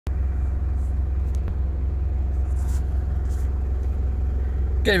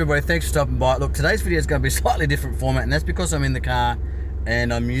G'day everybody, thanks for stopping by. Look, today's video is going to be a slightly different format, and that's because I'm in the car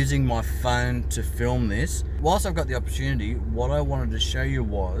and I'm using my phone to film this. Whilst I've got the opportunity, what I wanted to show you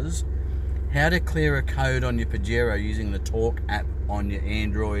was how to clear a code on your Pajero using the toqrue app on your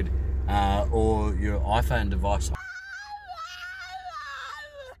Android or your iPhone device.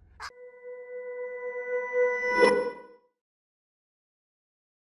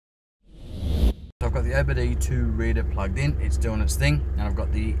 I've got the OBD2 reader plugged in, it's doing its thing, and I've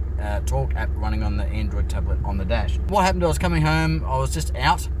got the toqrue app running on the Android tablet on the dash. What happened, I was coming home, I was just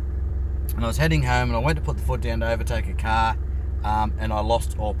out, and I was heading home, and I went to put the foot down to overtake a car, and I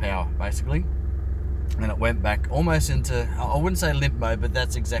lost all power, basically. And it went back almost into, I wouldn't say limp mode, but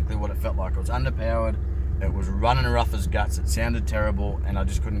that's exactly what it felt like. It was underpowered, it was running rough as guts, it sounded terrible, and I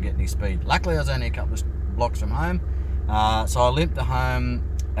just couldn't get any speed. Luckily, I was only a couple of blocks from home, so I limped to home.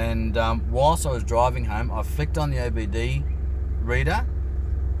 And whilst I was driving home, I flicked on the OBD reader,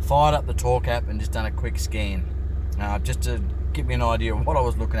 fired up the toqrue app, and just done a quick scan, just to give me an idea of what I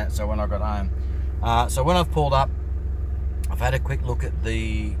was looking at. So when I got home, so when I've pulled up, I've had a quick look at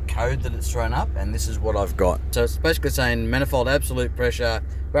the code that it's thrown up, and this is what I've got. So it's basically saying manifold absolute pressure,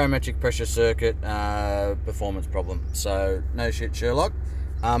 barometric pressure circuit, performance problem. So no shit, Sherlock.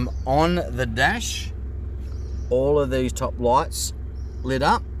 On the dash, all of these top lights lit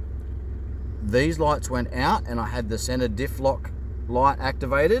up, these lights went out, and I had the center diff lock light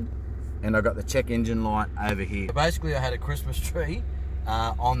activated, and I got the check engine light over here. So basically I had a Christmas tree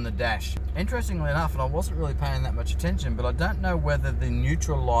on the dash. Interestingly enough, and I wasn't really paying that much attention, but I don't know whether the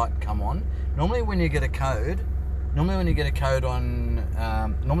neutral light come on. Normally when you get a code, normally when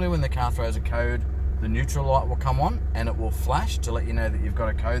the car throws a code, the neutral light will come on and it will flash to let you know that you've got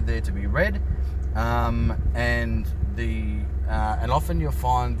a code there to be read, and often you'll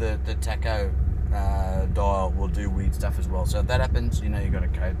find that the tacho dial will do weird stuff as well. So if that happens, you know you've got a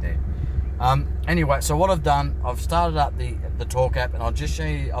code there. Anyway, so what I've done, I've started up the toqrue app, and I'll just show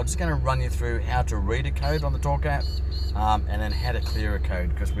you, I'm just going to run you through how to read a code on the toqrue app, and then how to clear a code,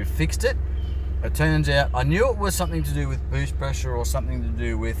 because we fixed it. It turns out, I knew it was something to do with boost pressure or something to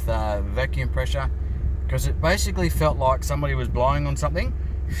do with vacuum pressure, because it basically felt like somebody was blowing on something,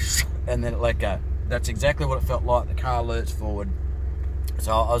 and then it let go. That's exactly what it felt like. The car alerts forward.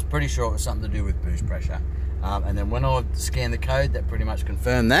 So I was pretty sure it was something to do with boost pressure. And then when I scanned the code, that pretty much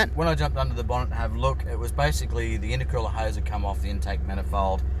confirmed that. When I jumped under the bonnet to have a look, it was basically the intercooler hose had come off the intake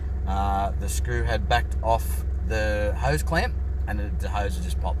manifold. The screw had backed off the hose clamp, and the hose had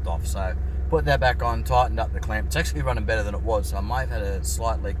just popped off. So put that back on, tightened up the clamp. It's actually running better than it was. So I might have had a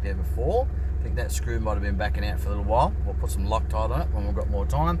slight leak there before. I think that screw might have been backing out for a little while. We'll put some Loctite on it when we've got more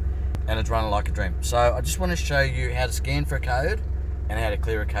time. And it's running like a dream. So I just want to show you how to scan for a code and how to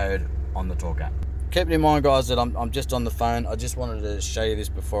clear a code on the toqrue app. Keep in mind, guys, that I'm just on the phone. I just wanted to show you this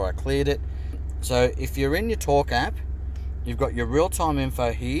before I cleared it. So if you're in your toqrue app, you've got your real-time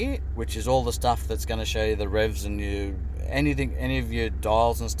info here, which is all the stuff that's going to show you the revs and any of your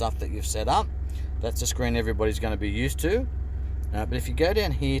dials and stuff that you've set up. That's the screen everybody's going to be used to. But if you go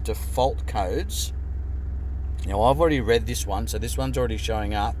down here to fault codes, now I've already read this one, so this one's already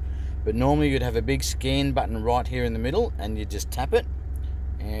showing up. But normally you'd have a big scan button right here in the middle, and you just tap it,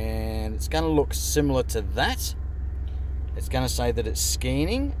 and it's going to look similar to that. It's going to say that it's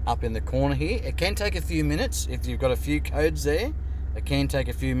scanning up in the corner here. It can take a few minutes. If you've got a few codes there, it can take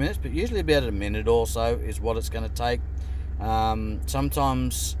a few minutes, but usually about a minute or so is what it's going to take.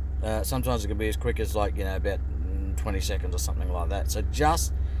 Sometimes it can be as quick as, like, you know, about 20 seconds or something like that. So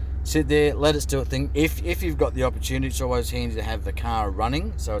just sit there, let it do its thing. If you've got the opportunity, it's always handy to have the car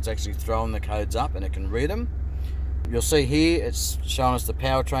running, so it's actually throwing the codes up and it can read them. You'll see here it's showing us the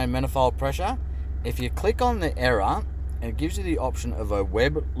powertrain manifold pressure. If you click on the error, it gives you the option of a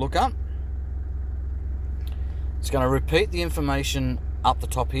web lookup. It's going to repeat the information up the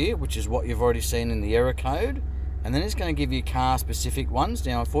top here, which is what you've already seen in the error code, and then it's going to give you car specific ones.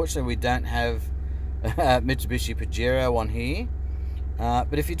 Now unfortunately we don't have Mitsubishi Pajero on here.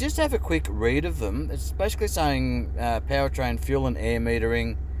 But if you just have a quick read of them, it's basically saying powertrain fuel and air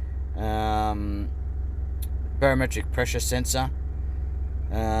metering, barometric pressure sensor,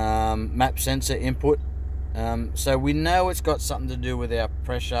 map sensor input. So we know it's got something to do with our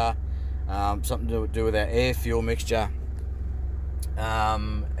pressure, something to do with our air fuel mixture.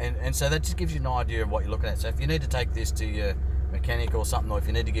 And so that just gives you an idea of what you're looking at. So if you need to take this to your mechanic or something, or if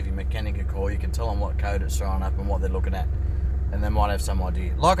you need to give your mechanic a call, you can tell them what code it's throwing up and what they're looking at, and they might have some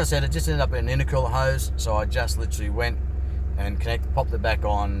idea. Like I said, it just ended up in an intercooler hose, so I just literally went and popped it back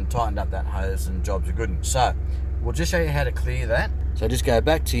on, tightened up that hose, and jobs are good. So we'll just show you how to clear that. So just go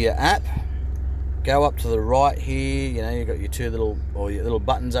back to your app, go up to the right here, you know, you've got your your little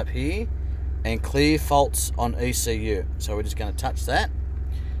buttons up here, and clear faults on ECU. So we're just going to touch that.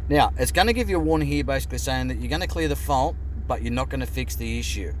 Now, it's going to give you a warning here basically saying that you're going to clear the fault, but you're not going to fix the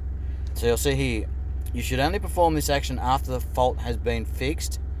issue. So you'll see here, you should only perform this action after the fault has been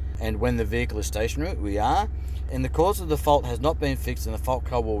fixed and when the vehicle is stationary. We are. And the cause of the fault has not been fixed, and the fault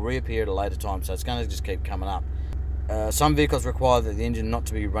code will reappear at a later time. So it's going to just keep coming up. Some vehicles require that the engine not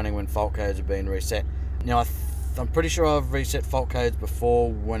to be running when fault codes are being reset. Now, I'm pretty sure I've reset fault codes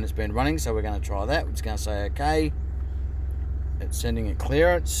before when it's been running, so we're going to try that. We're just going to say OK. It's sending it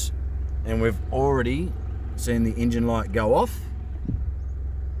clearance, and we've already seen the engine light go off.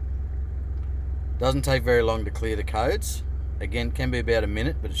 Doesn't take very long to clear the codes. Again, can be about a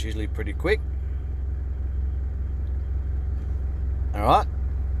minute, but it's usually pretty quick. Alright,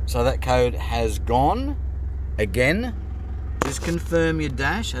 so that code has gone. Again, just confirm your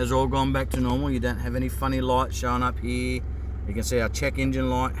dash has all gone back to normal. You don't have any funny lights showing up here. You can see our check engine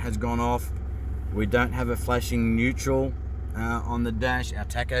light has gone off. We don't have a flashing neutral on the dash. Our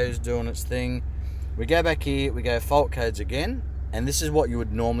tacho is doing its thing. We go back here, we go fault codes again, and this is what you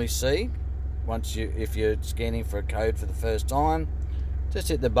would normally see if you're scanning for a code for the first time. Just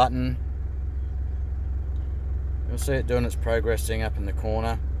hit the button. You'll see it doing its progressing up in the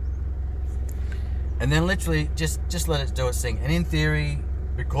corner. And then literally just let it do its thing. And in theory,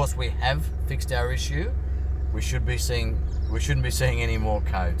 because we have fixed our issue, we shouldn't be seeing any more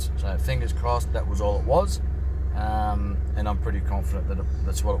codes. So fingers crossed that was all it was. And I'm pretty confident that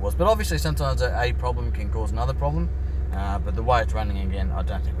that's what it was. But obviously sometimes a problem can cause another problem. But the way it's running again, I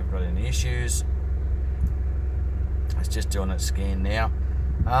don't think we've got any issues. It's just doing its scan now.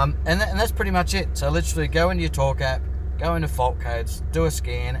 And that's pretty much it. So literally go into your Torque app, go into fault codes, do a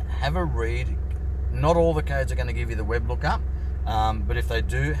scan, have a read. Not all the codes are going to give you the web lookup, but if they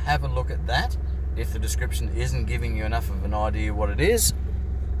do, have a look at that. If the description isn't giving you enough of an idea what it is.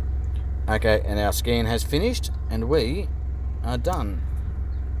 Okay, and our scan has finished, and we are done.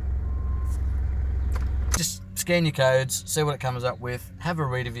 Just scan your codes, see what it comes up with, have a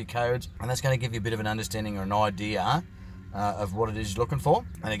read of your codes, and that's going to give you a bit of an understanding or an idea of what it is you're looking for.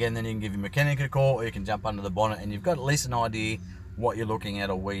 And again, then you can give your mechanic a call, or you can jump under the bonnet, and you've got at least an idea what you're looking at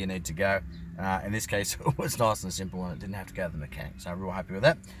or where you need to go. In this case, it was nice and simple, and it didn't have to go to the mechanic, so I'm real happy with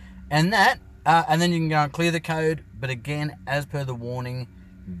that. And then you can go and clear the code, but again, as per the warning,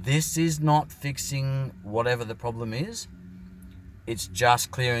 this is not fixing whatever the problem is. It's just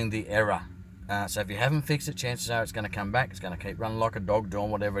clearing the error. So if you haven't fixed it, chances are it's going to come back. It's going to keep running like a dog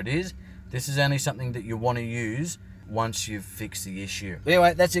doing whatever it is. This is only something that you want to use once you've fixed the issue.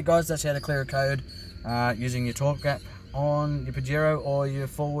 Anyway, that's it, guys. That's how to clear a code using your Torque app on your Pajero or your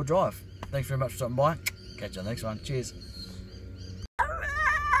four-wheel drive. Thanks very much for stopping by. Catch you on the next one. Cheers.